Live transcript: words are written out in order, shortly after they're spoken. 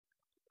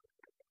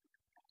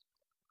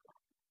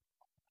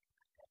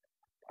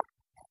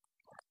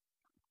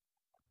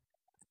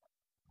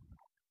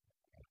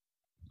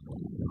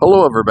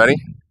Hello everybody.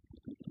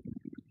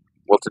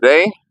 Well,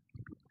 today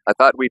I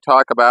thought we'd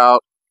talk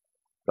about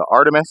the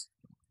Artemis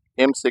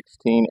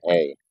m16a.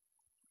 Let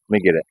me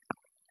get it.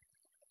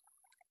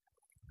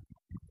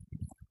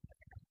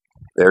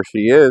 There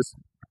she is.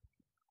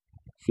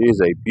 She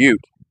is a beaut.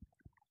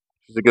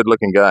 She's a good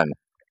looking gun.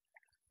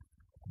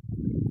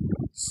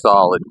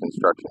 Solid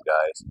construction,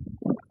 guys.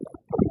 I'm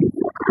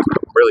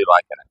really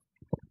liking it.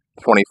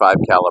 25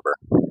 caliber.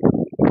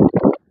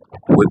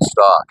 Wood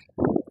stock.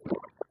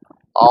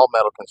 All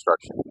metal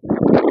construction.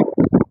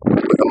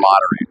 With a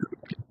moderator.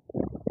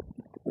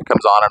 It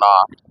comes on and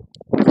off.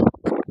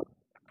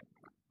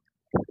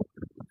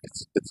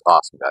 It's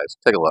awesome, guys.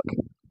 Take a look.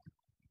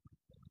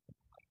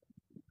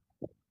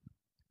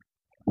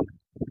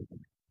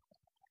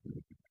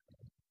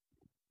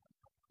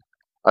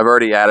 I've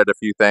already added a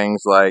few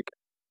things like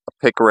a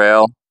pick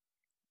rail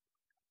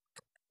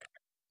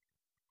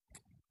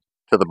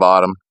to the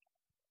bottom.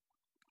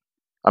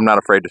 I'm not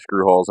afraid to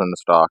screw holes in the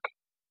stock.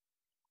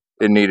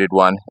 It needed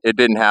one. It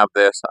didn't have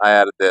this. I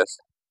added this.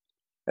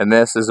 And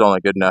this is only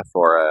good enough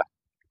for a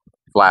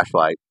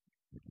flashlight.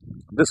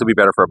 This will be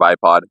better for a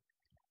bipod.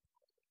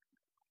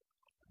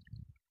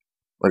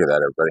 Look at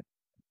that, everybody.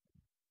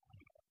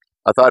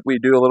 I thought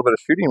we'd do a little bit of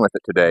shooting with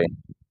it today.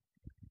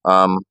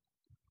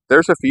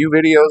 There's a few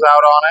videos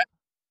out on it,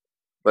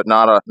 but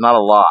not a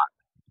lot.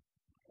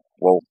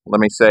 Well, let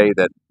me say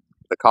that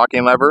the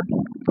cocking lever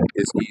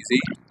is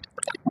easy.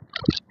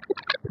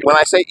 When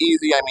I say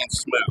easy, I mean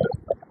smooth.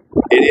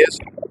 It is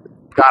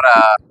got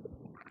a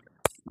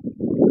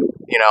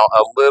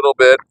little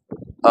bit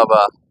of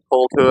a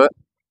pull to it,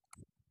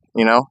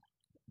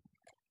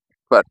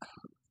 but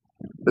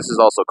this is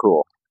also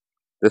cool.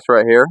 This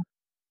right here,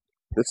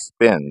 this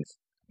spins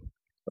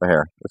right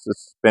here. This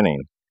is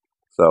spinning.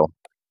 So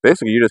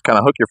basically you just kind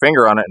of hook your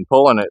finger on it and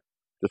pull and it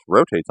just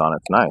rotates on it.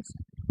 It's nice.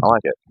 I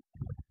like it.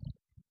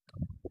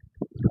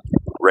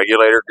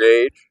 Regulator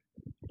gauge,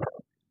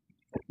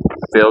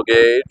 fill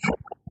gauge,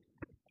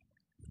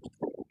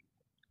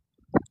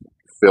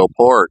 fill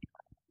port.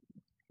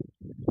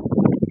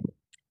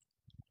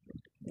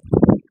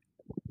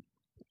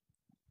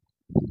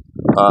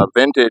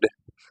 Vented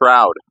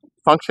shroud,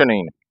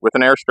 functioning with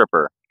an air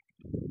stripper.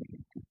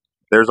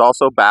 There's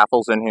also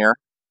baffles in here.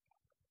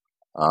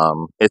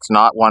 It's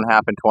not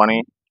 1/2 and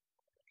 20.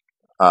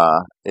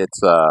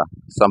 It's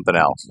something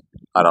else.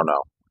 I don't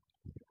know.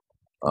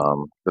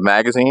 The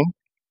magazine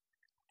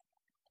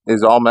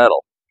is all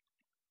metal.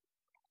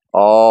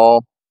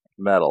 All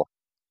metal.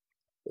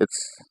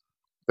 It's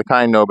the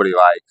kind nobody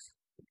likes,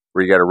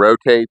 where you got to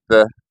rotate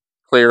the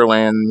clear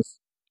lens,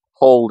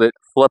 hold it,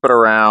 flip it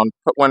around,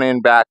 put one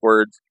in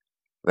backwards,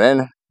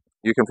 then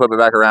you can flip it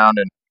back around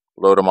and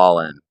load them all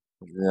in.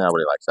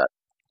 Nobody likes that.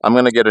 I'm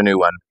going to get a new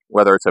one,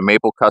 whether it's a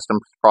Maple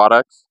Customs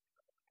Products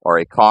or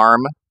a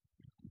Carm,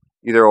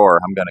 either or,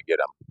 I'm going to get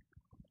them.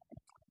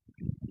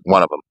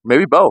 One of them.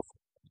 Maybe both.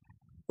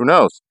 Who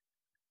knows?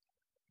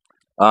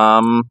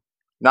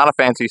 Not a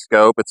fancy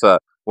scope. It's a,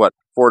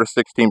 4 to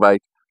 16 by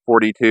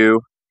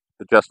 42,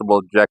 adjustable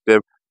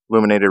objective,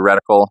 illuminated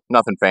reticle,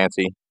 nothing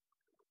fancy.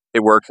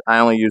 It works. I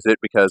only use it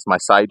because my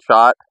side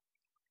shot,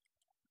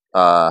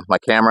 my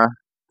camera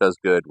does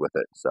good with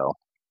it, so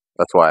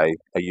that's why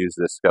I use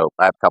this scope.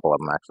 I have a couple of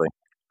them, actually.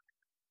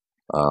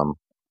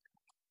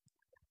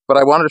 But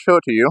I wanted to show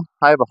it to you.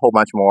 I have a whole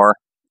bunch more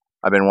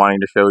I've been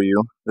wanting to show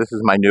you. This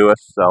is my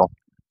newest, so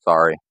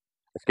sorry.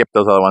 I skipped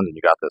those other ones and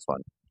you got this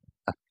one.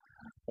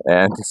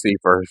 And to see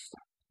first.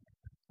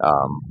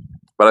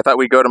 But I thought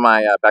we'd go to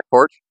my back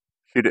porch,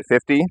 shoot at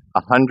 50,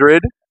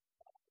 100,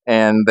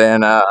 and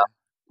then,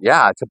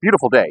 yeah, it's a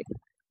beautiful day.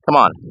 Come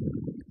on.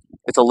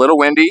 It's a little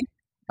windy.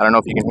 I don't know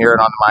if you can hear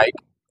it on the mic.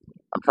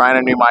 I'm trying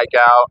a new mic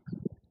out.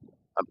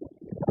 I'm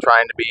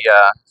trying to be,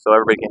 so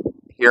everybody can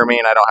hear me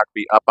and I don't have to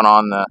be up and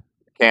on the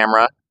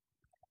camera.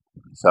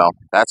 So,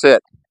 that's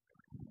it.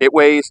 It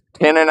weighs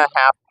 10.5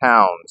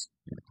 pounds,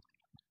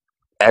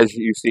 as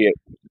you see it,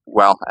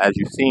 well, as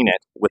you've seen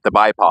it with the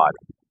bipod.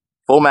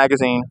 Full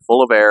magazine,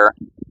 full of air,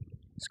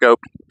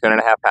 scoped,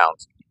 10.5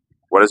 pounds.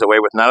 What does it weigh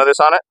with none of this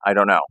on it? I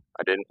don't know.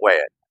 I didn't weigh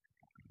it.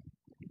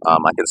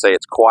 I can say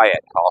it's quiet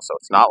also.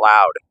 It's not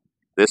loud.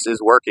 This is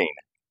working.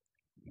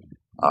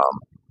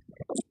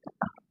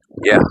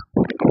 Yeah,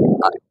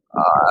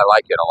 I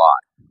like it a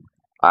lot.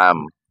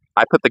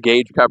 I put the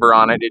gauge cover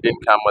on it. It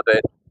didn't come with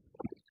it.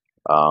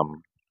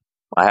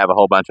 I have a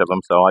whole bunch of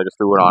them, so I just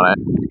threw it on it.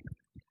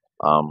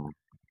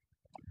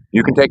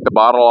 You can take the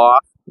bottle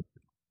off.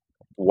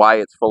 Why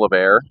it's full of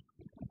air.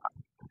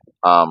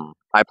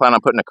 I plan on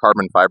putting a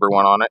carbon fiber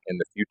one on it in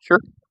the future.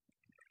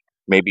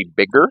 Maybe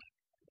bigger.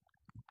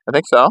 I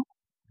think so.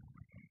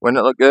 Wouldn't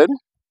it look good?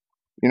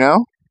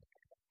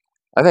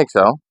 I think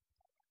so.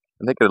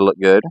 I think it'll look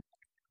good.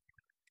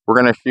 We're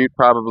going to shoot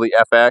probably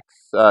FX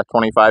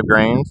 25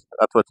 grains.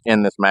 That's what's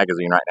in this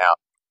magazine right now.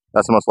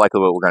 That's most likely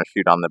what we're going to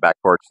shoot on the back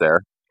porch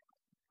there.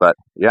 But,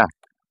 yeah.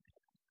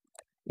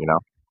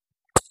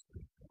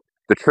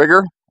 The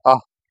trigger,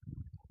 oh,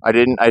 I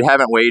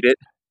haven't weighed it,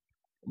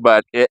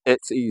 but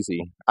it's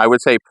easy. I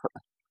would say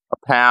a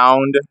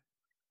pound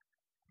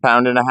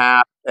pound and a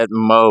half at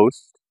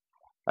most.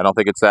 I don't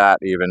think it's that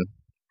even,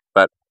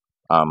 but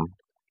I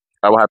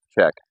will have to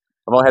check.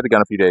 I've only had the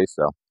gun a few days,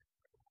 so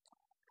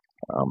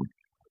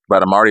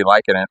but I'm already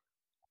liking it.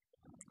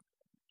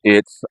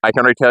 I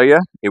can already tell you,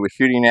 it was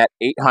shooting at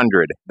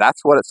 800.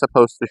 That's what it's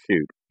supposed to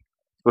shoot.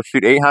 It's supposed to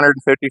shoot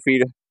 850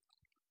 feet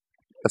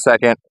a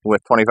second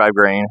with 25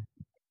 grain,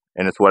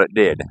 and it's what it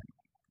did.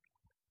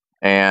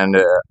 And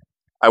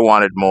I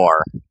wanted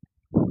more,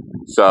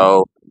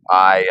 so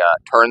I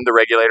turned the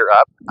regulator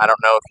up. I don't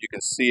know if you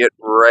can see it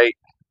right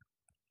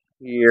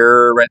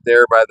here, right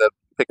there by the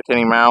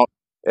Picatinny mount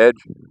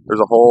edge. There's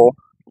a hole.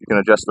 You can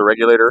adjust the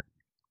regulator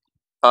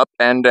up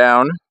and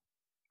down.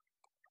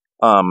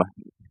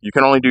 You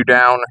can only do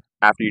down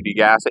after you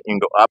degas it. You can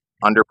go up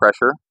under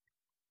pressure.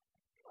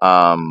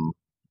 And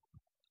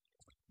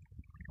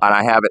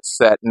I have it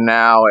set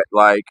now at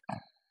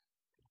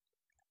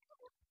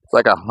it's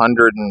like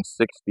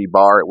 160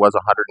 bar. It was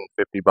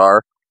 150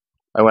 bar.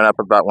 I went up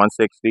about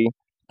 160,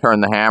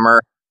 turned the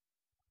hammer.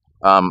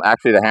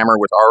 Actually, the hammer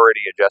was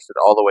already adjusted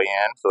all the way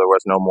in, so there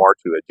was no more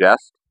to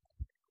adjust.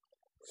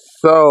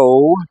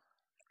 So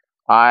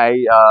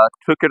I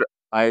took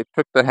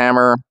the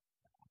hammer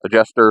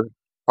adjuster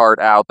part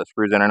out that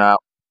screws in and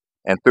out,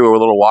 and threw a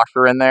little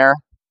washer in there.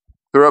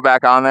 Threw it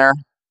back on there.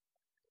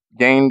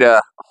 Gained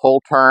a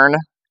whole turn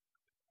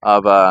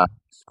of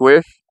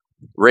squish.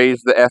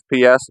 Raised the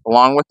FPS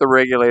along with the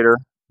regulator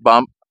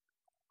bump.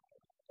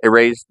 It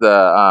raised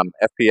the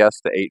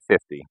FPS to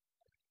 850.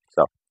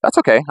 So that's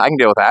okay. I can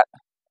deal with that.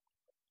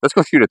 Let's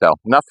go shoot it though.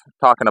 Enough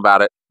talking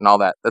about it and all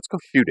that. Let's go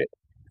shoot it.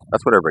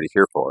 That's what everybody's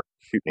here for.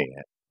 Shooting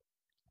it.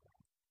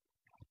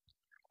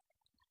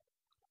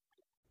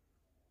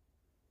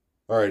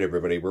 All right,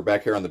 everybody. We're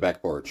back here on the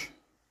back porch.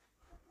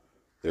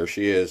 There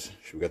she is.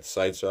 We've got the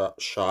side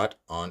shot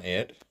on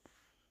it.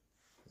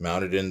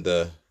 Mounted in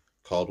the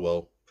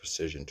Caldwell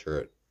Precision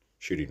Turret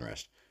shooting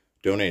rest.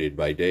 Donated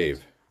by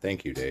Dave.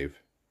 Thank you, Dave.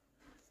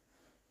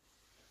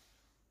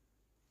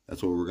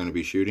 That's what we're going to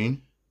be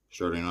shooting,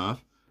 starting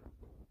off.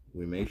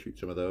 We may shoot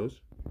some of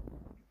those.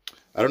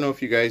 I don't know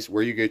if you guys,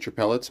 where you get your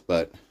pellets,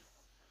 but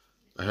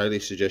I highly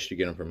suggest you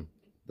get them from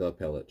the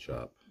pellet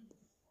shop.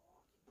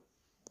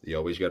 You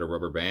always got a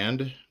rubber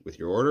band with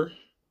your order,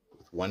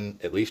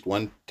 with at least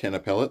one tin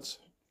of pellets,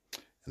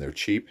 and they're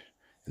cheap,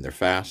 and they're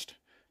fast,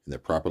 and they're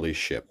properly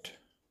shipped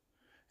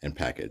and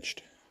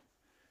packaged.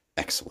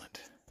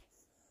 Excellent.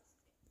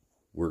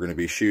 We're going to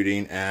be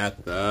shooting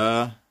at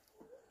the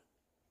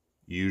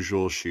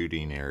usual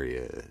shooting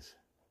areas.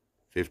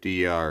 50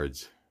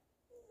 yards.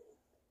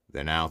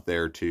 Then out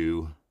there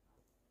to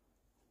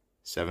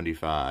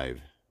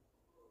 75.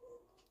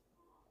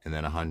 And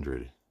then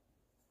 100.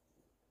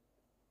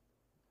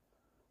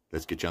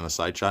 Let's get you on the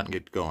side shot and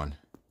get going.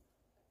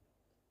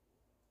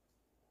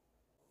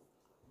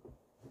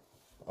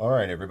 All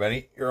right,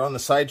 everybody. You're on the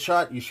side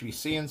shot. You should be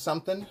seeing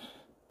something.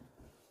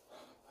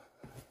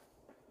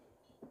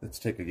 Let's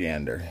take a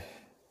gander.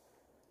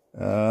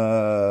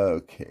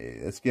 Okay,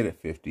 let's get it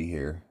 50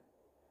 here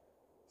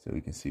so we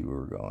can see where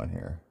we're going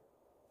here.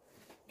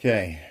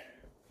 Okay.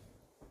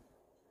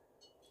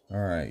 All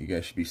right, you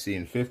guys should be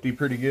seeing 50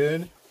 pretty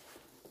good.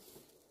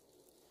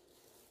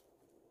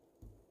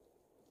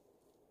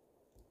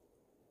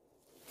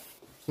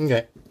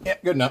 Okay, yeah,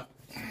 good enough.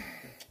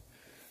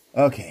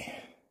 Okay.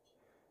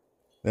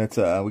 That's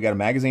we got a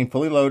magazine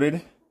fully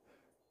loaded,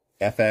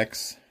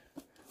 FX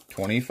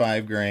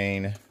 25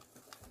 grain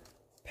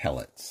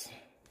pellets.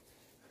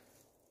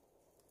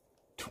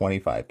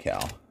 25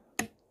 cal.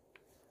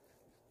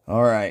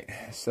 All right,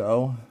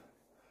 so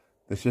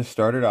let's just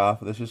start it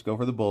off. Let's just go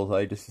for the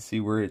bullseye just to see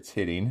where it's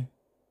hitting.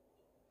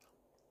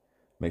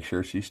 Make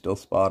sure she's still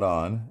spot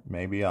on.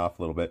 Maybe off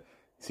a little bit.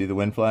 See the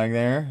wind flag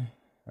there?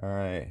 All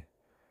right.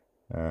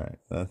 All right,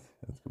 let's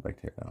go back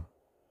to here now.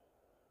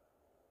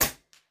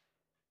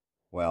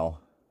 Well,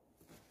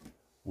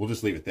 we'll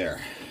just leave it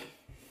there.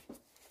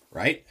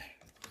 Right?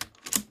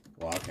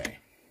 Well, okay.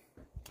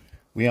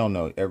 We all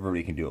know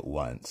everybody can do it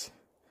once.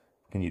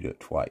 Can you do it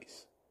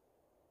twice?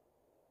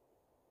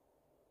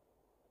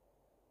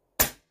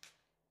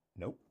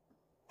 Nope.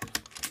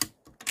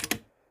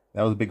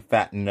 That was a big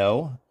fat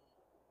no,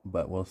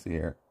 but we'll see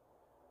here.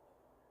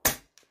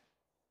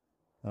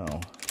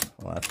 Oh,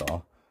 well, that's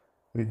all.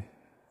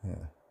 Yeah.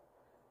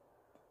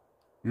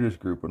 You're just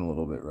grouping a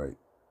little bit right.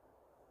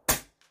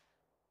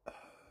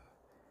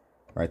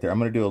 Right there. I'm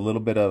going to do a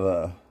little bit of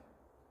a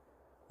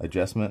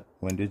adjustment,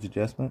 windage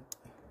adjustment.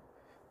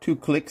 2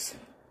 clicks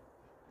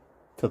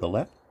to the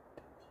left.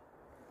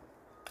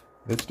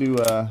 Let's do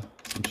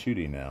some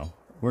shooting now.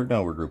 We're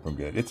grouping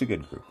good. It's a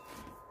good group.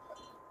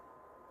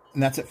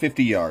 And that's at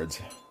 50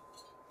 yards.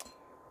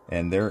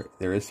 And there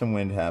is some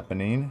wind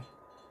happening.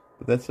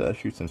 But let's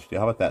shoot some steel.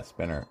 How about that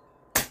spinner?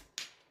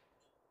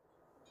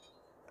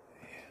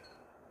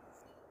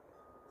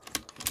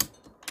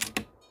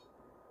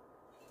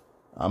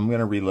 I'm going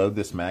to reload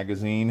this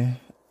magazine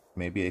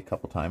maybe a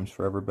couple times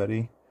for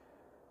everybody.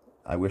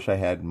 I wish I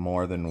had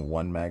more than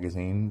one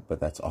magazine, but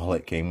that's all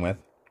it came with.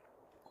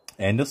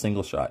 And a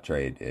single shot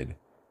tray it did.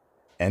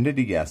 And a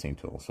degassing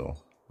tool, so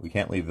We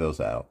can't leave those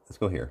out. Let's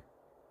go here.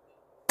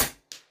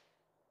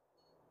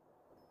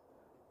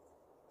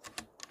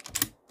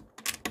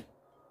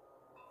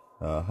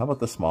 How about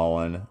the small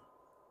one?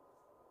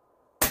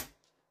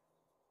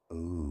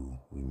 Ooh,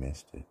 we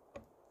missed it.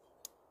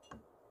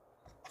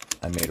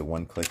 I made a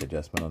one-click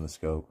adjustment on the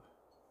scope.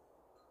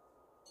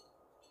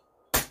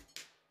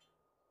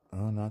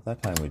 Oh, not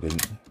that time we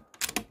didn't.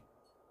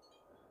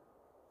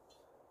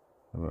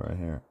 How about right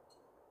here?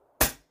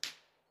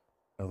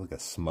 Oh, look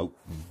at smoke,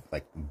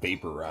 like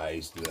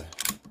vaporized the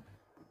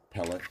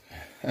pellet.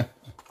 It's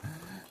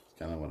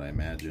kind of what I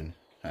imagine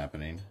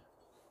happening.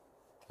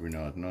 We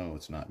know, no,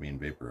 it's not being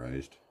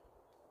vaporized,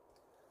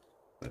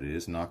 but it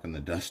is knocking the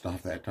dust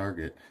off that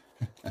target.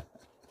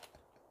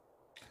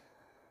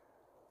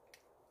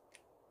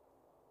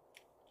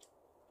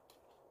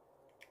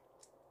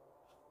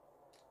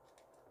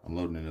 I'm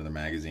loading another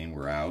magazine.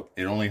 We're out.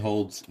 It only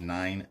holds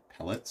 9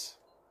 pellets,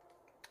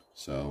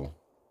 so,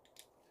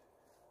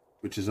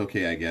 which is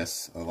okay, I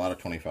guess. A lot of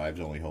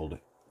 25s only hold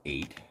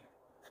 8,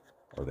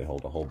 or they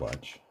hold a whole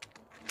bunch.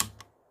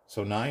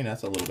 So 9,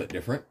 that's a little bit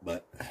different,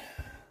 but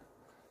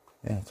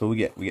yeah, so we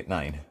get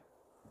 9.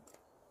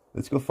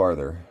 Let's go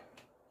farther.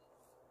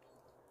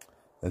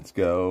 Let's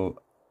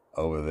go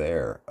over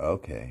there.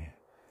 Okay.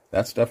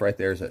 That stuff right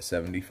there is at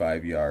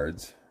 75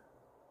 yards.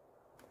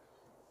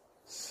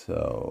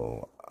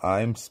 So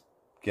I'm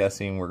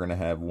guessing we're going to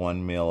have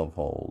 1 mil of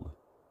hold.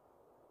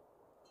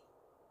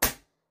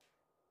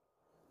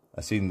 I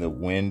seen the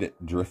wind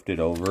drifted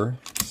over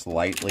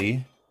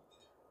slightly.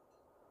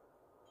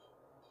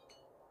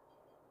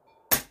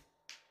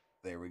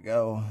 There we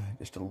go.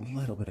 Just a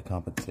little bit of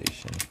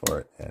compensation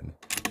for it, and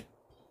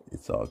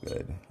it's all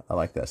good. I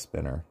like that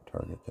spinner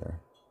target there.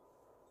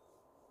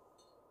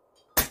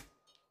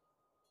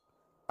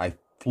 I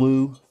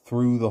flew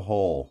through the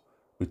hole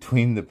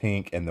between the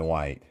pink and the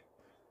white.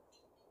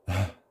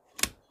 That's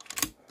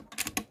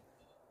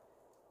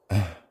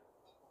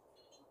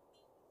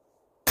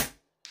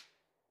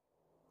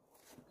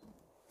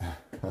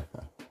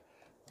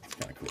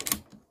kind of cool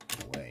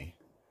in a way.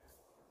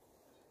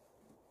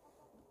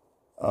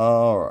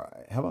 All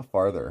right, how about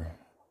farther?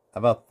 How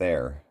about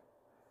there?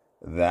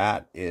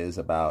 That is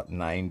about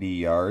 90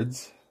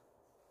 yards.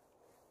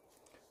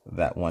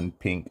 That one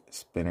pink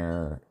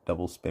spinner,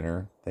 double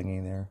spinner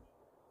thingy there.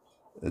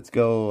 Let's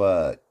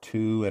go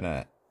 2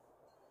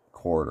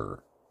 1/4.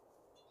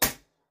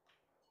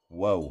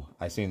 Whoa,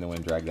 I seen the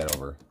wind drag that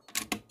over.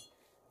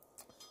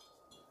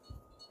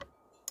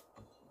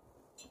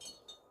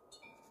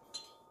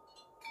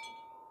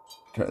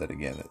 Try that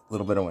again. A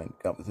little bit of wind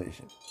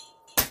compensation.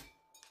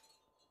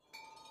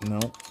 No.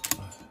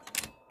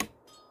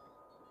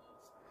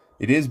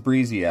 It is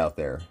breezy out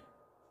there.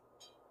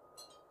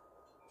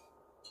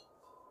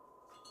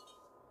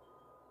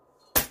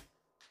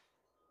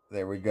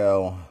 There we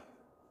go.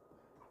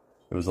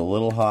 It was a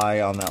little high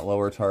on that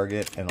lower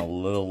target and a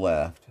little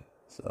left.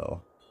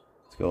 So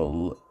let's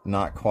go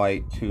not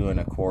quite 2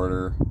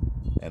 1/4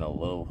 and a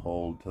little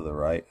hold to the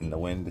right. And the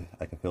wind,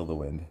 I can feel the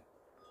wind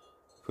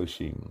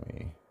pushing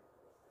me.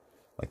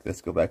 Like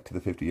this, go back to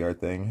the 50-yard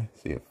thing.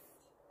 See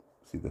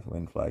the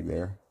wind flag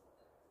there?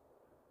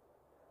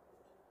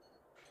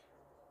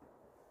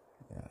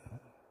 Yeah.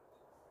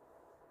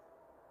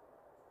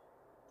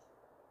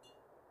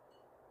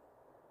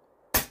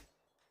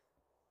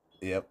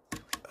 Yep.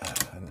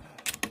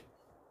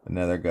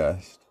 Another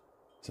gust.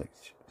 It's like,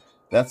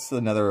 that's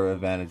another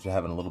advantage of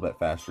having a little bit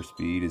faster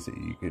speed, is that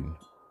you can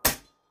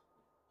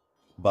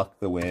buck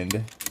the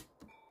wind.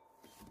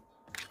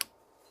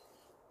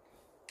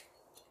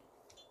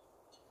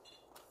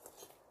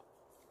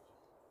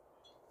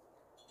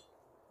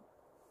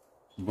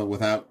 But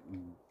without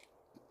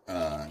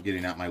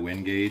getting out my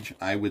wind gauge,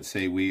 I would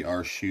say we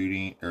are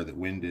shooting, or the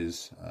wind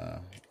is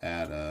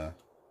at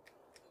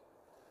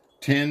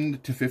 10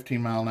 to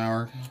 15 mile an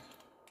hour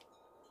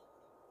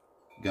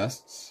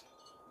gusts.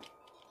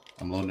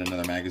 I'm loading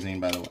another magazine,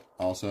 by the way,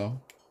 also.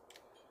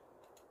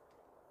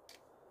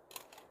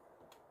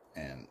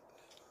 And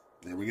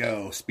there we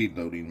go, speed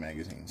loading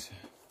magazines.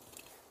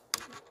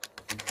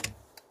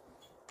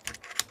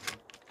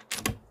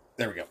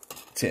 There we go,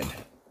 10.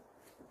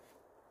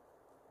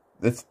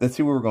 Let's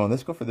see where we're going.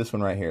 Let's go for this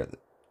one right here.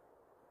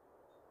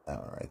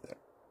 That one right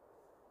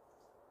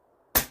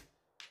there.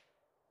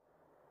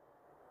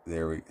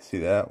 There we see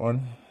that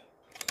one.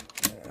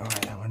 All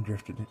right, that one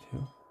drifted it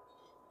too.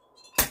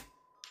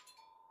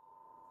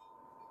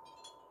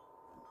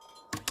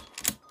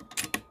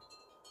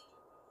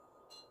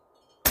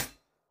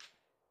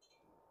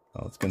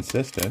 Well, it's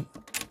consistent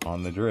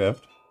on the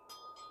drift.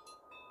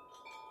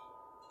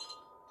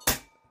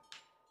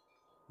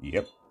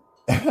 Yep.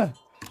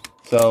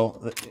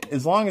 So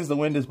as long as the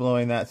wind is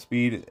blowing that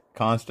speed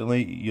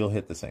constantly, you'll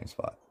hit the same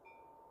spot.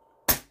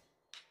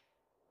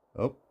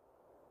 Oh,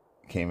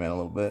 came in a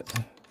little bit.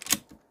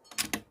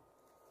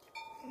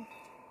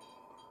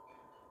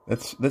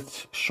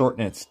 Let's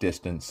shorten its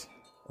distance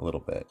a little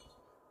bit.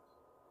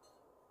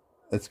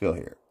 Let's go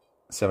here,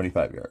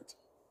 75 yards.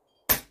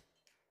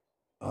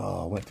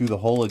 Oh, went through the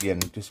hole again.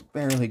 Just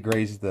barely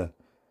grazed the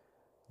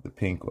the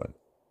pink one.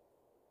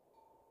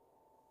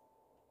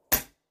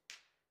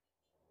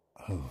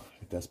 Oh,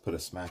 it does put a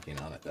smacking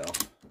on it though.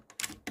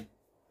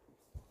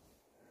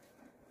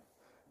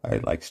 I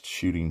like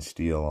shooting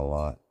steel a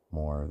lot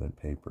more than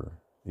paper,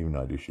 even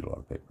though I do shoot a lot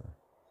of paper.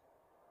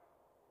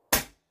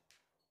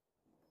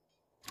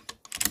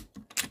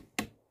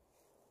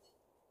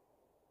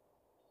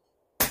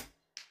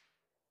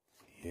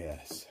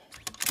 Yes.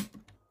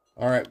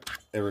 All right,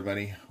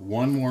 everybody.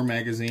 One more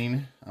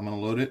magazine. I'm going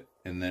to load it,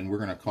 and then we're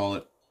going to call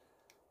it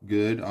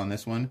good on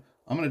this one.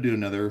 I'm going to do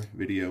another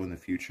video in the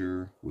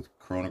future with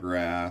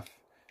chronograph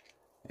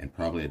and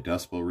probably a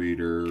decibel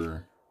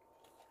reader,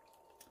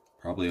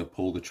 probably a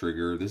pull the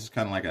trigger. This is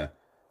kind of like a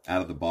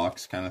out of the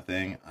box kind of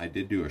thing. I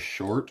did do a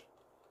short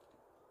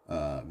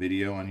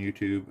video on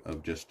YouTube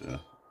of just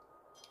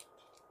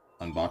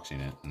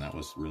unboxing it, and that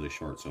was really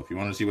short. So if you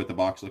want to see what the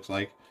box looks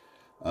like,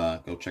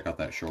 go check out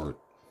that short.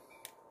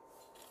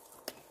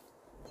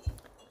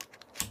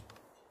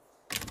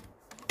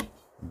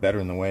 Better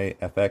in the way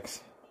FX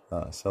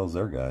sells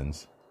their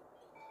guns.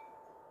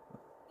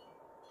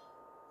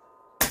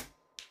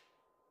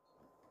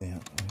 Yeah,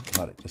 I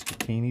caught it just a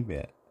teeny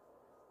bit.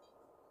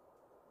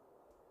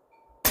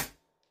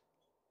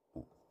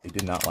 It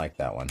did not like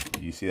that one.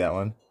 Did you see that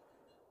one?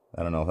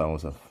 I don't know if that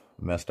was a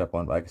messed up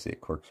one, but I can see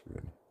it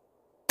corkscrewed.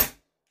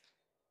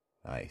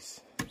 Nice.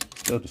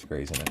 Still just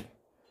grazing it,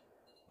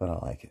 but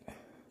I like it.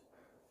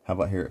 How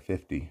about here at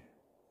 50?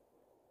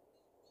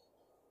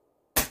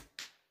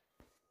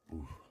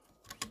 Ooh.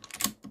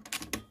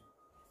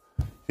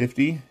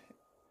 50,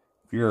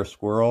 if you're a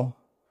squirrel,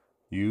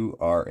 you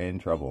are in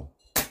trouble.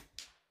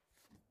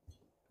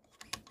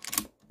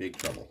 Big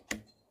trouble.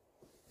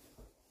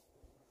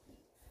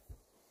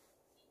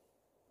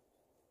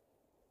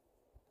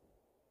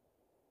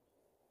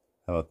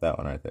 How about that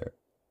one right there?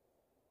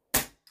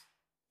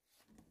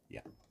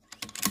 Yeah.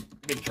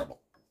 Big trouble.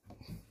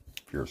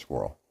 If you're a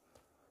squirrel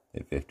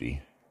at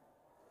 50.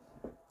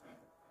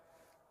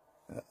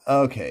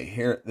 Okay,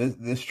 here,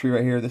 this tree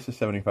right here, this is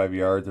 75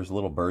 yards. There's a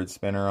little bird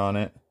spinner on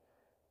it.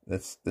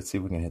 Let's see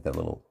if we can hit that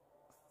little,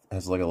 it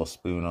has like a little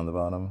spoon on the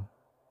bottom.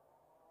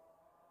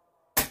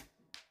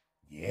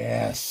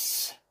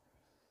 Yes.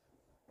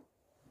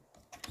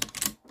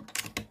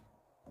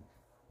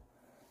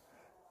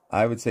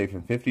 I would say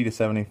from 50 to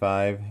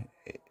 75,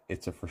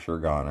 it's a for sure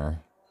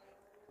goner.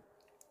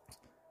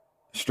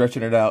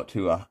 Stretching it out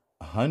to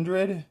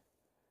 100,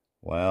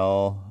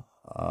 well,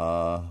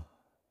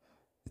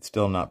 it's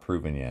still not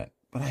proven yet.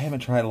 But I haven't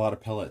tried a lot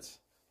of pellets.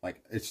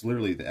 Like, it's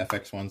literally the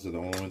FX ones are the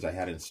only ones I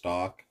had in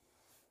stock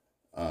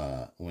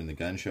when the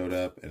gun showed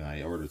up, and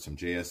I ordered some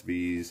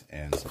JSBs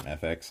and some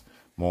FX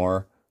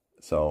more.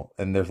 So,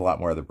 and there's a lot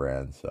more other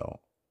brands, so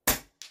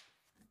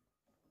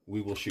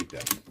we will shoot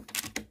them.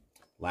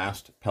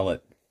 Last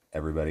pellet,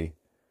 everybody.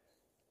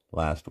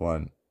 Last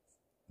one.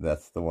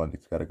 That's the one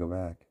that's got to go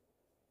back.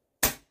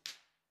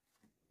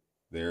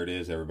 There it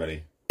is,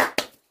 everybody.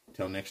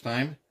 Till next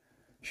time,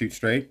 shoot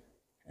straight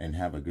and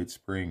have a good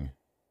spring.